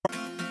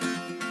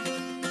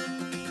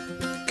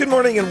Good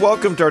morning and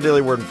welcome to our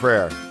Daily Word and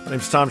Prayer. My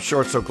name's Tom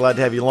Short, so glad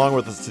to have you along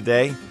with us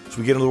today as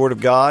we get into the Word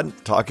of God,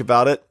 talk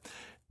about it.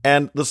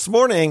 And this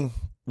morning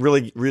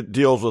really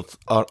deals with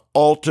an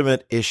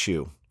ultimate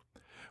issue.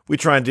 We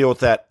try and deal with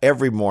that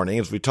every morning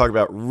as we talk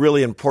about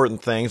really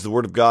important things. The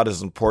Word of God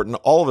is important.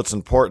 All of it's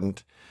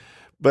important.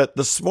 But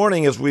this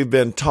morning, as we've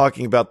been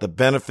talking about the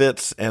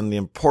benefits and the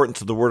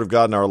importance of the Word of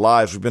God in our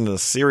lives, we've been in a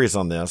series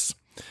on this.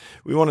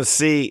 We want to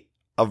see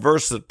a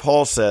verse that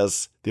Paul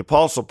says, the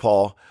Apostle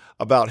Paul,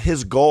 about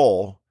his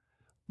goal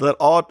that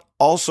ought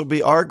also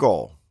be our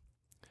goal.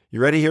 You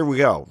ready? Here we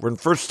go. We're in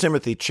 1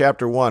 Timothy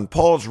chapter 1.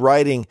 Paul is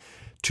writing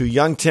to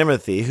young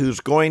Timothy,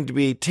 who's going to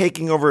be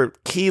taking over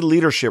key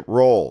leadership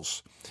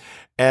roles.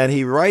 And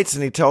he writes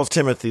and he tells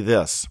Timothy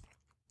this: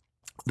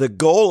 the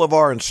goal of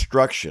our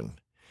instruction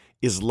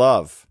is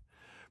love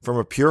from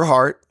a pure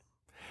heart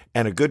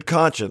and a good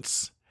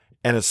conscience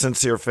and a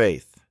sincere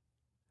faith.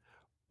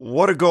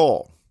 What a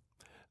goal.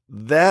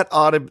 That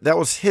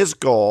was his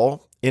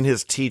goal in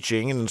his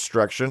teaching and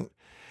instruction.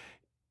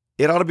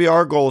 It ought to be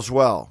our goal as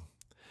well.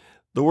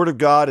 The Word of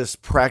God is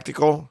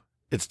practical.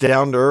 It's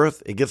down to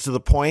earth. It gets to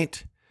the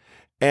point.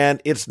 And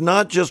it's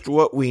not just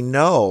what we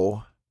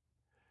know.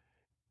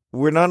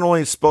 We're not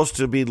only supposed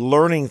to be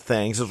learning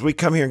things as we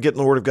come here and get in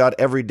the Word of God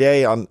every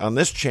day on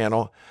this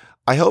channel.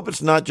 I hope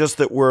it's not just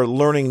that we're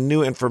learning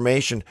new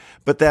information,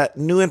 but that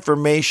new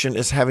information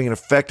is having an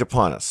effect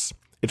upon us.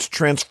 It's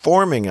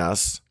transforming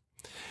us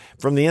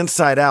from the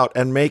inside out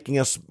and making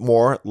us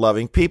more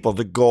loving people.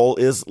 The goal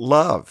is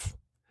love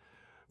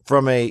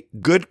from a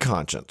good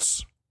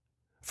conscience,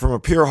 from a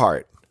pure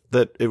heart,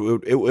 that it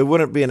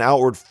wouldn't be an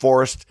outward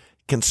forced,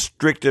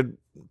 constricted,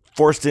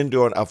 forced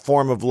into a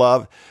form of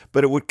love,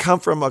 but it would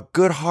come from a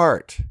good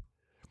heart.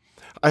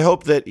 I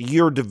hope that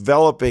you're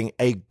developing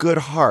a good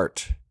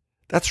heart.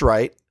 That's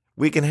right.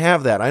 We can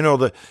have that. I know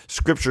the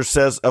scripture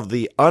says of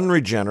the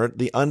unregenerate,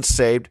 the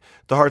unsaved,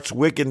 the heart's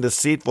wicked and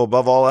deceitful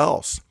above all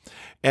else.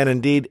 And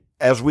indeed,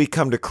 as we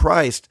come to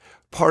Christ,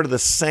 part of the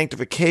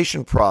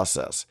sanctification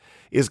process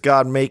is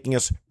God making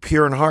us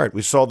pure in heart.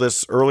 We saw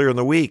this earlier in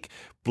the week.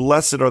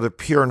 Blessed are the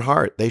pure in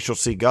heart, they shall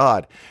see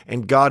God.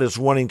 And God is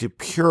wanting to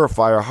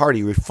purify our heart.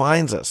 He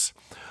refines us.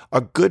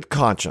 A good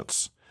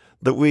conscience,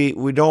 that we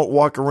don't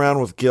walk around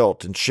with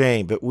guilt and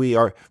shame, but we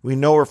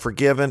know we're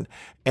forgiven,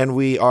 and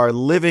we are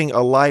living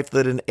a life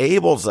that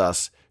enables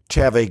us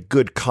to have a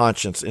good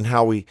conscience in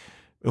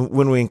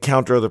when we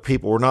encounter other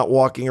people. We're not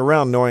walking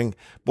around knowing,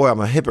 boy, I'm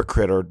a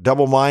hypocrite or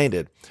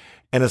double-minded,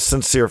 and a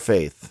sincere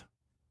faith.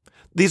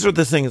 These are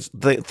the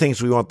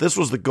things we want. This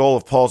was the goal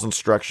of Paul's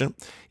instruction.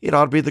 It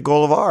ought to be the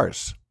goal of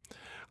ours.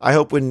 I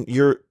hope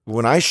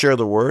when I share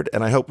the word,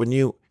 and I hope when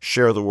you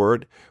share the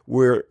word,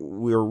 we're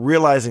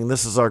realizing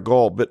this is our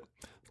goal. But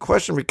the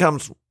question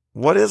becomes,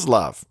 what is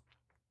love?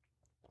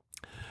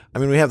 I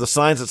mean, we have the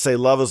signs that say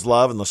love is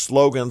love and the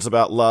slogans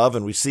about love,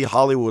 and we see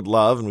Hollywood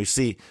love, and we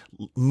see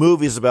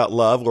movies about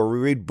love, or we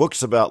read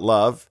books about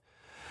love.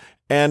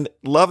 And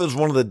love is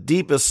one of the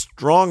deepest,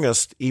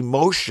 strongest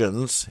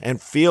emotions and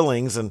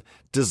feelings and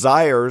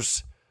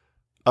desires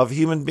of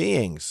human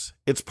beings.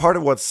 It's part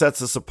of what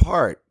sets us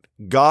apart.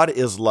 God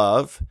is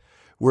love.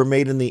 We're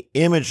made in the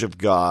image of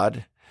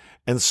God.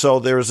 And so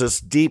there's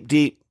this deep,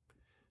 deep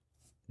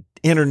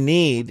inner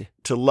need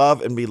to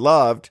love and be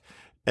loved.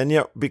 And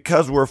yet,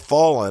 because we're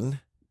fallen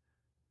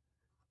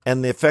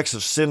and the effects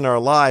of sin in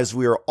our lives,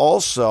 we are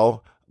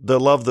also, the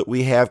love that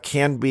we have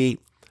can be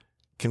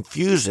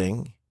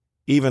confusing,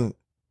 even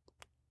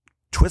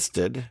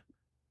twisted.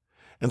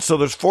 And so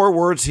there's 4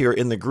 words here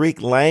in the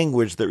Greek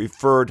language that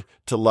referred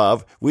to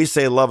love. We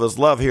say love is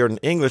love. Here in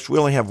English, we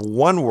only have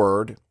 1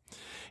 word.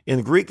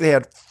 In Greek, they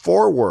had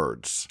 4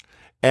 words.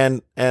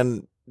 And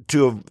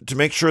to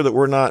make sure that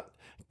we're not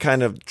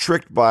kind of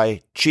tricked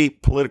by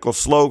cheap political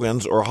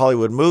slogans or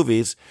Hollywood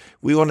movies,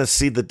 we want to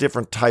see the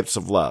different types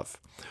of love.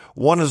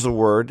 One is the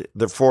word,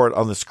 the 4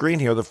 on the screen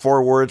here, the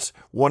 4 words.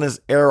 One is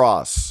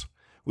eros.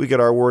 We get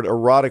our word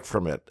erotic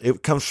from it.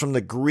 It comes from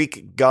the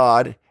Greek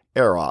god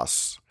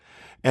Eros.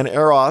 And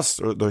Eros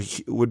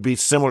would be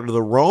similar to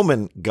the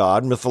Roman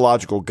god,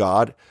 mythological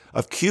god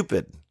of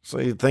Cupid. So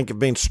you think of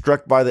being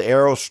struck by the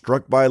arrow,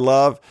 struck by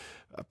love,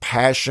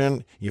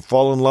 passion. You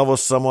fall in love with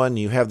someone.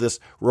 You have this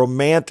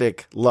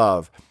romantic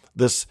love,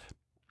 this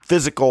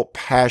physical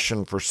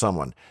passion for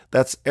someone.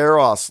 That's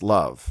Eros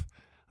love.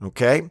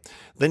 Okay?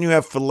 Then you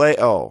have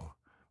Phileo.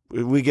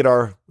 We get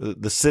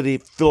the city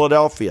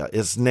Philadelphia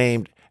is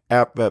named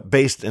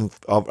based on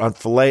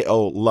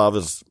Phileo love,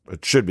 as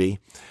it should be.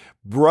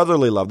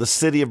 Brotherly love, the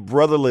city of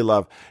brotherly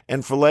love.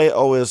 And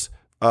Phileo is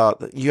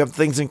you have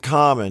things in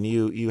common.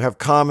 You have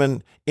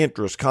common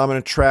interests, common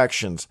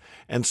attractions,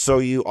 and so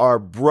you are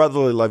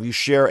brotherly love. You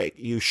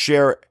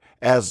share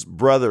as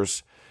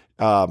brothers,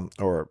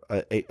 or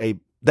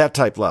that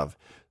type love.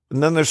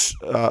 And then there's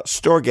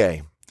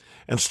storge,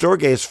 and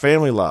storge is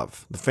family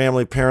love. The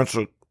family parents,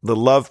 the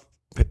love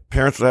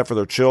parents would have for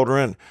their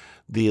children,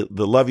 the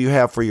love you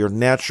have for your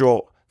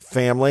natural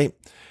family,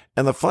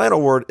 and the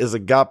final word is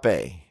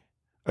agape.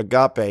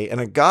 Agape,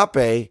 and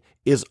agape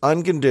is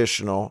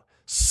unconditional,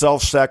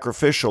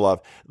 self-sacrificial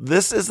love.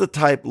 This is the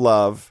type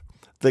love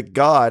that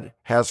God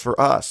has for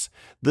us.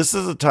 This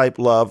is the type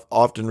love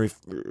often,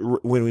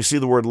 when we see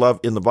the word love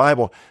in the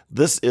Bible,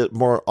 this is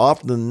more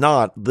often than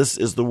not, this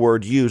is the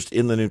word used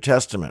in the New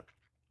Testament.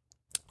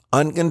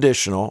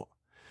 Unconditional,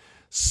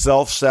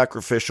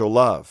 self-sacrificial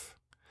love.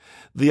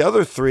 The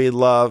other three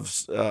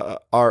loves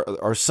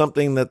are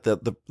something that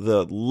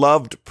the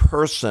loved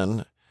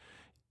person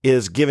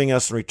is giving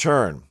us in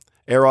return.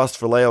 Eros,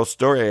 phileo,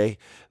 storge,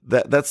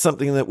 that's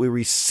something that we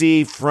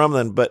receive from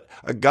them. But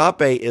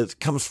agape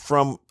comes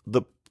from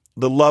the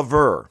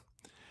lover.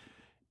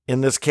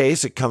 In this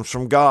case, it comes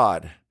from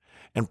God.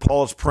 And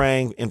Paul is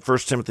praying in 1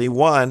 Timothy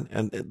 1,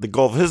 and the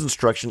goal of his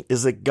instruction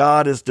is that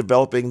God is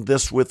developing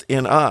this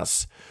within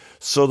us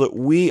so that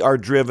we are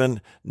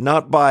driven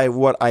not by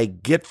what I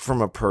get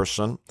from a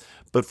person,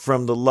 but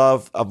from the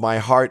love of my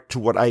heart to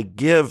what I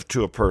give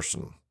to a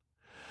person.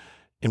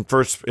 In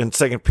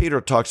 2 Peter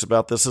talks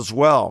about this as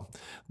well,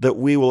 that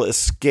we will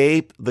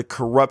escape the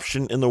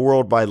corruption in the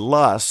world by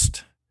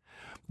lust,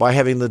 by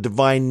having the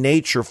divine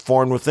nature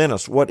formed within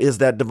us. What is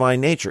that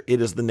divine nature?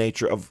 It is the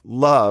nature of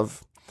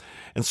love.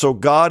 And so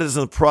God is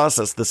in the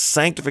process, the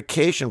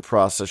sanctification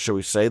process, shall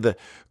we say, the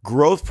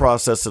growth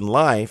process in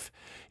life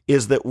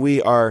is that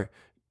we are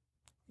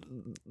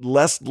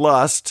less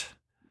lust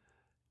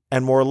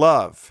and more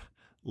love,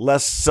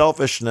 less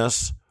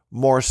selfishness,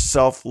 more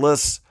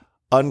selfless,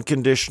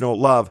 unconditional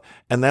love.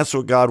 And that's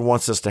what God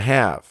wants us to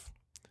have.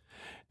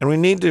 And we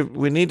need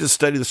to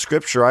study the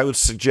scripture. I would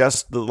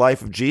suggest the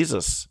life of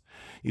Jesus.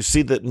 You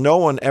see that no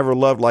one ever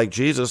loved like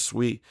Jesus.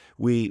 We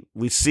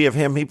see of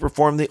him, he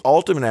performed the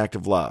ultimate act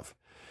of love.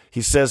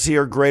 He says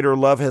here, greater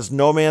love has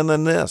no man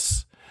than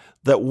this,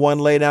 that one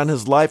lay down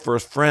his life for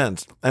his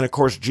friends. And of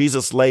course,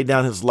 Jesus laid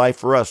down his life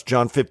for us,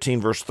 John 15,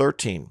 verse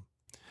 13.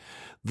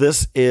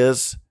 This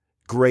is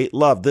great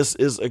love. This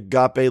is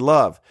agape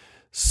love,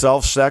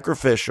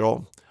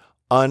 self-sacrificial,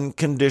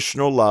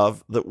 unconditional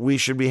love that we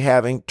should be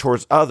having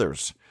towards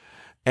others.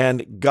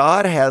 And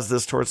God has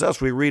this towards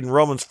us. We read in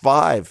Romans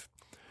 5,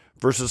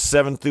 verses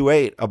 7 through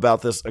 8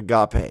 about this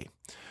agape.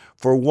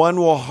 For one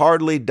will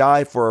hardly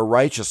die for a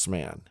righteous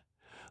man,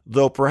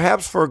 though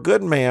perhaps for a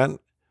good man,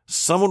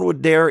 someone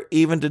would dare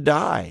even to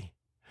die.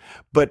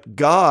 But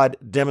God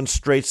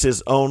demonstrates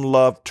his own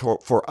love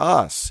for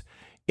us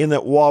in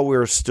that while we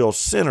were still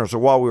sinners, or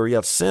while we were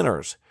yet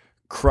sinners,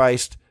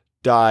 Christ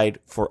died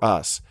for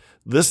us.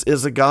 This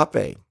is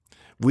agape.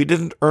 We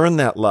didn't earn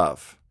that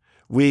love.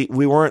 We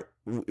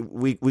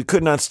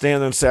could not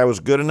stand there and say, I was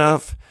good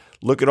enough.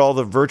 Look at all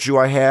the virtue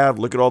I have.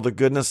 Look at all the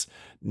goodness.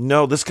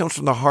 No, this comes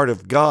from the heart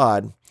of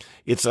God.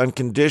 It's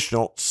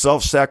unconditional,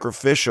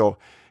 self-sacrificial,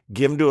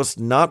 given to us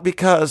not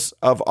because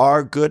of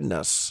our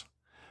goodness,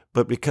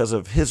 but because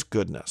of his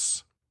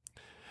goodness.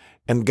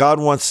 And God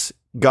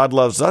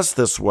loves us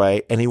this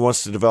way, and he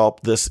wants to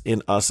develop this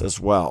in us as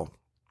well.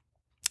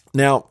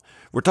 Now,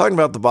 we're talking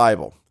about the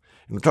Bible,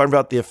 and we're talking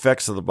about the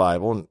effects of the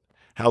Bible and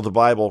how the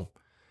Bible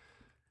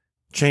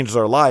changes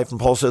our life. And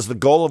Paul says the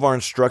goal of our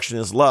instruction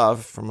is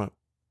love from a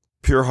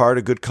pure heart,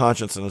 a good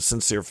conscience, and a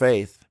sincere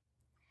faith.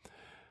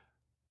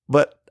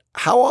 But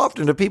how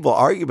often do people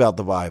argue about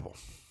the Bible?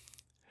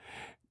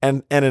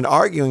 And in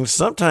arguing,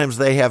 sometimes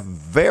they have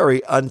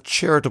very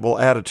uncharitable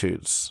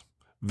attitudes,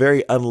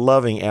 very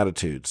unloving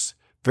attitudes,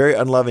 very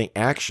unloving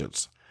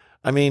actions.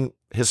 I mean,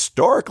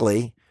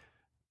 historically,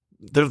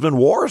 there's been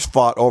wars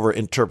fought over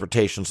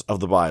interpretations of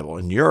the Bible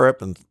in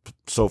Europe and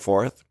so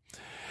forth.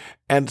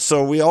 And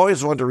so we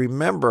always want to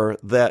remember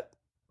that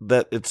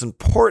it's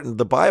important.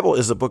 The Bible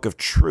is a book of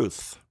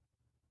truth.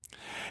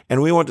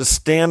 And we want to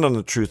stand on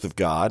the truth of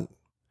God.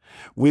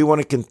 We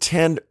want to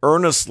contend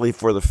earnestly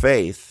for the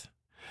faith.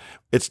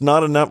 It's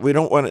not enough. We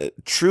don't want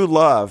true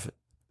love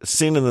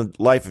seen in the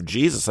life of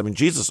Jesus. I mean,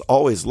 Jesus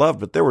always loved,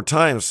 but there were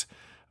times,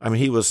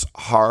 he was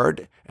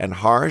hard and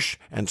harsh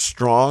and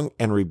strong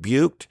and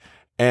rebuked.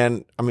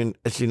 And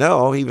as you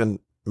know, he even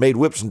made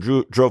whips and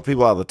drove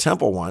people out of the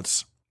temple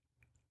once.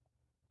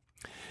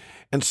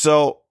 And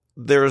so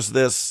there's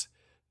this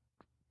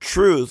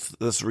truth,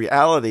 this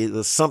reality,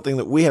 this something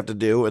that we have to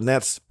do. And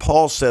that's,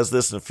 Paul says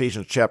this in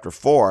Ephesians chapter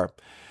 4,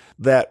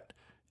 that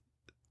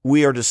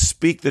we are to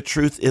speak the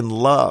truth in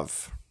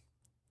love.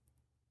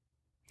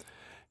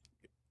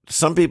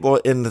 Some people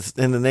in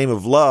the name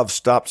of love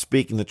stop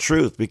speaking the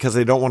truth because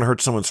they don't want to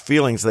hurt someone's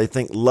feelings. They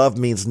think love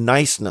means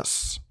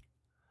niceness.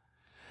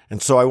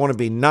 And so I want to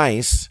be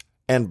nice.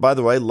 And by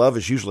the way, love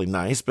is usually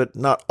nice, but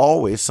not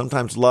always.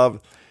 Sometimes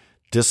love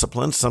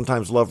disciplines.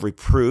 Sometimes love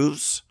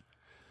reproves.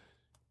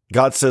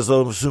 God says,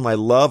 those whom I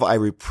love, I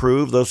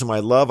reprove. Those whom I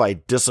love, I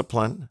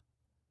discipline.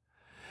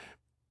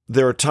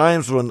 There are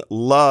times when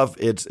love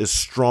is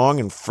strong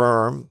and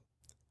firm.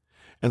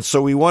 And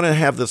so we want to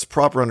have this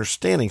proper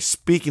understanding,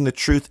 speaking the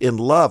truth in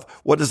love.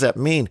 What does that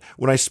mean?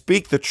 When I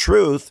speak the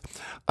truth,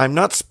 I'm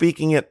not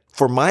speaking it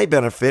for my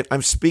benefit.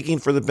 I'm speaking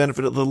for the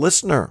benefit of the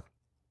listener.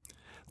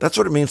 That's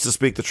what it means to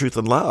speak the truth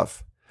in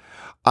love.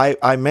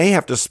 I may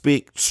have to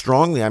speak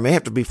strongly. I may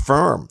have to be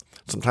firm.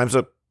 Sometimes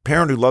a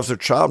parent who loves their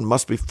child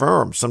must be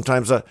firm.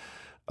 Sometimes a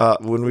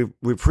when we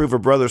reprove a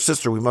brother or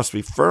sister, we must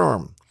be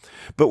firm.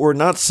 But we're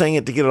not saying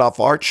it to get it off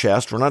our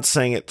chest. We're not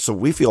saying it so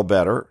we feel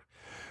better.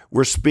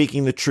 We're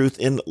speaking the truth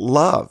in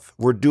love.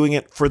 We're doing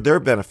it for their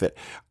benefit.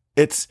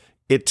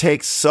 It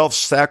takes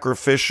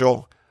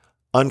self-sacrificial,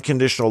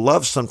 unconditional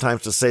love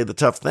sometimes to say the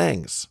tough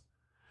things.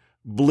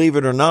 Believe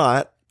it or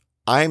not,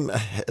 I'm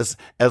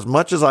as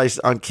much as I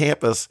on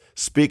campus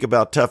speak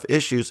about tough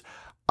issues,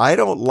 I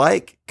don't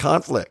like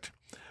conflict.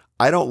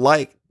 I don't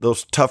like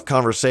those tough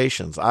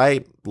conversations.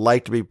 I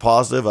like to be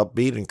positive,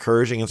 upbeat,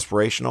 encouraging,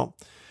 inspirational.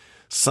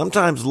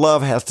 Sometimes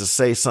love has to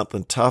say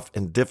something tough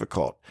and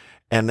difficult,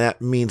 and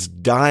that means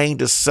dying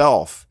to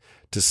self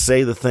to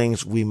say the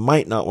things we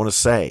might not want to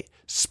say,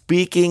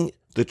 speaking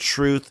the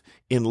truth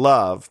in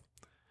love.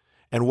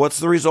 And what's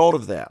the result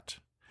of that?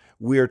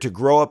 We are to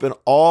grow up in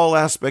all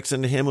aspects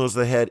into Him who is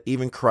the head,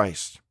 even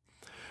Christ,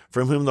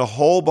 from whom the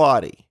whole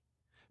body,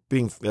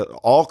 being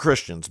all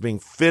Christians, being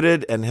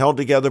fitted and held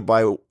together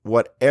by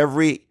what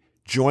every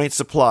joint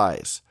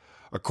supplies,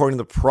 according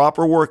to the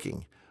proper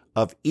working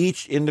of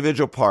each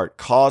individual part,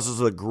 causes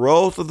the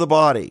growth of the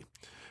body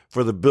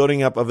for the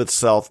building up of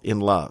itself in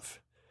love.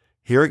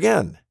 Here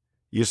again,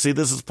 you see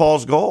this is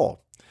Paul's goal.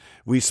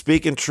 We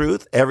speak in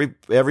truth.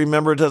 Every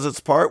member does its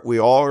part. We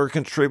all are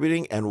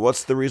contributing. And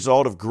what's the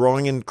result of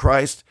growing in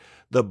Christ?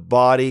 The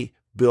body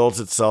builds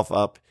itself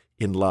up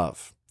in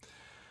love.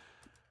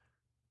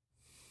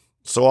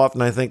 So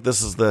often I think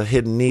this is the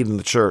hidden need in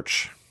the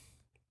church.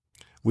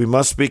 We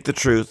must speak the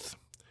truth.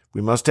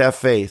 We must have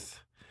faith,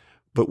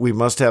 but we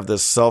must have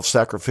this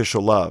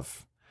self-sacrificial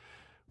love.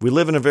 We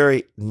live in a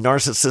very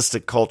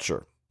narcissistic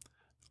culture,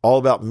 all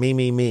about me,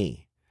 me,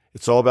 me.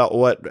 It's all about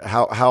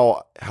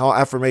how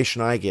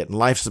affirmation I get, and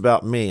life's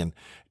about me.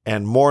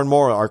 And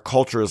more our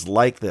culture is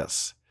like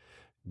this.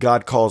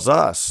 God calls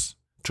us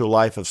to a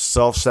life of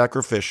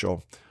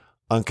self-sacrificial,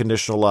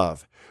 unconditional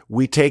love.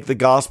 We take the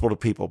gospel to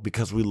people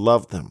because we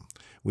love them.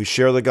 We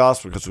share the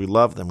gospel because we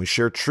love them. We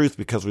share truth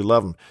because we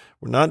love them.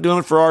 We're not doing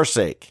it for our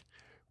sake.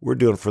 We're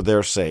doing it for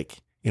their sake,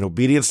 in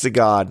obedience to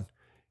God,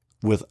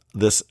 with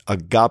this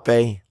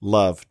agape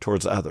love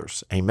towards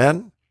others.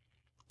 Amen?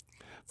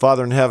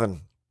 Father in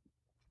heaven,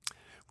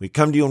 we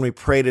come to you and we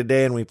pray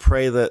today, and we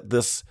pray that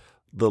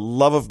the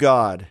love of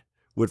God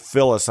would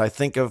fill us. I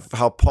think of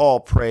how Paul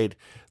prayed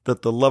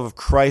that the love of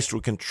Christ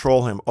would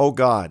control him. Oh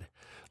God,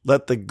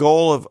 let the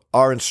goal of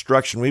our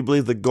instruction, we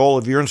believe the goal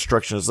of your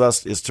instruction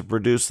is to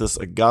produce this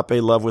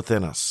agape love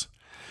within us.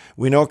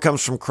 We know it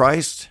comes from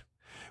Christ.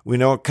 We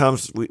know it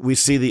comes, we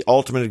see the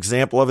ultimate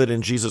example of it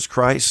in Jesus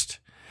Christ.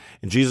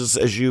 And Jesus,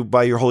 as you,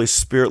 by your Holy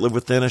Spirit, live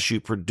within us,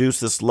 you produce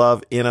this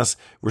love in us.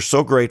 We're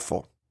so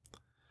grateful.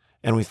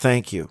 And we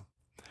thank you.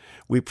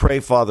 We pray,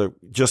 Father,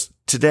 just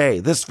today,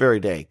 this very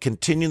day,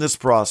 continue this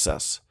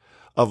process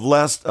of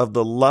less of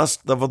the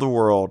lust of the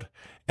world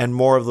and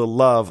more of the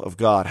love of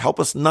God. Help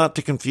us not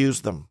to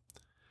confuse them.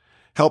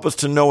 Help us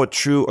to know what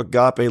true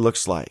agape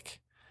looks like.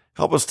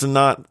 Help us to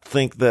not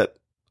think that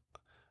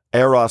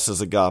eros is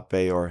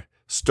agape, or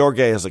storge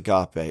is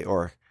agape,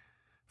 or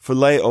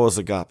phileo is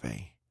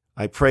agape.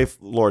 I pray,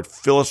 Lord,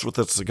 fill us with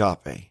this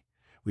agape.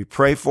 We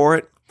pray for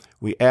it.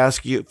 We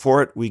ask you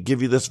for it. We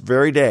give you this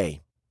very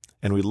day,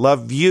 and we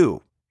love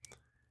you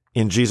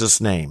in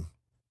Jesus' name.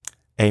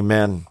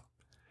 Amen.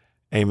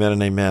 Amen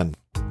and amen.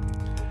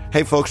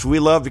 Hey, folks, we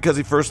love because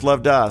he first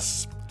loved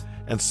us.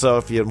 And so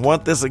if you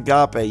want this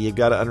agape, you've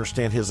got to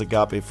understand his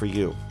agape for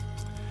you.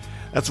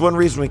 That's one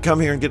reason we come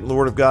here and get in the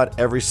Word of God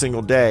every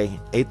single day,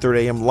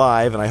 8:30 a.m.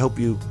 live, and I hope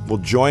you will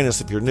join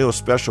us. If you're new, a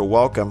special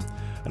welcome.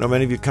 I know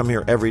many of you come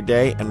here every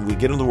day, and we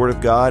get into the Word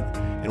of God,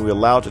 and we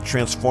allow it to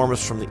transform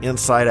us from the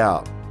inside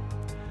out.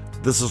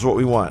 This is what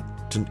we want,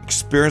 to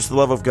experience the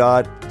love of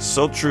God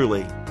so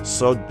truly,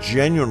 so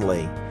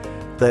genuinely,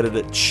 that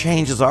it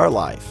changes our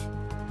life,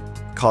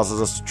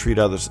 causes us to treat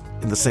others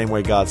in the same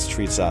way God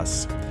treats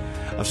us.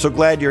 I'm so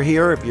glad you're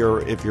here. If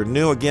you're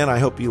new, again, I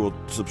hope you will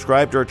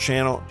subscribe to our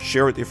channel,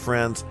 share with your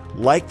friends,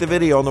 like the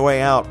video on the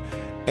way out,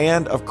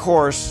 and of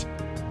course,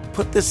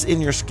 put this in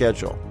your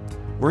schedule.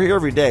 We're here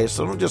every day,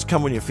 so don't just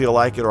come when you feel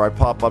like it or I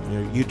pop up on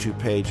your YouTube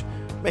page.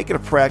 Make it a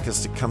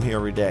practice to come here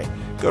every day.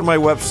 Go to my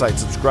website,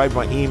 subscribe to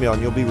my email,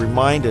 and you'll be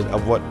reminded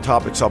of what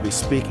topics I'll be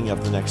speaking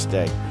of the next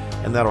day,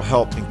 and that'll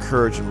help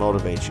encourage and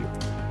motivate you.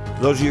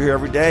 For those of you here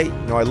every day,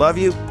 you know I love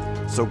you.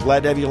 So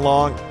glad to have you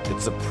along.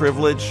 It's a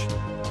privilege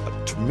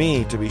to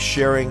me to be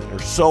sharing or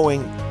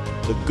sowing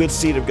the good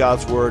seed of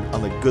God's Word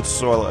on the good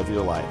soil of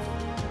your life.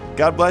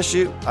 God bless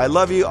you. I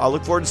love you. I'll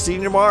look forward to seeing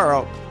you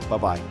tomorrow.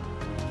 Bye-bye.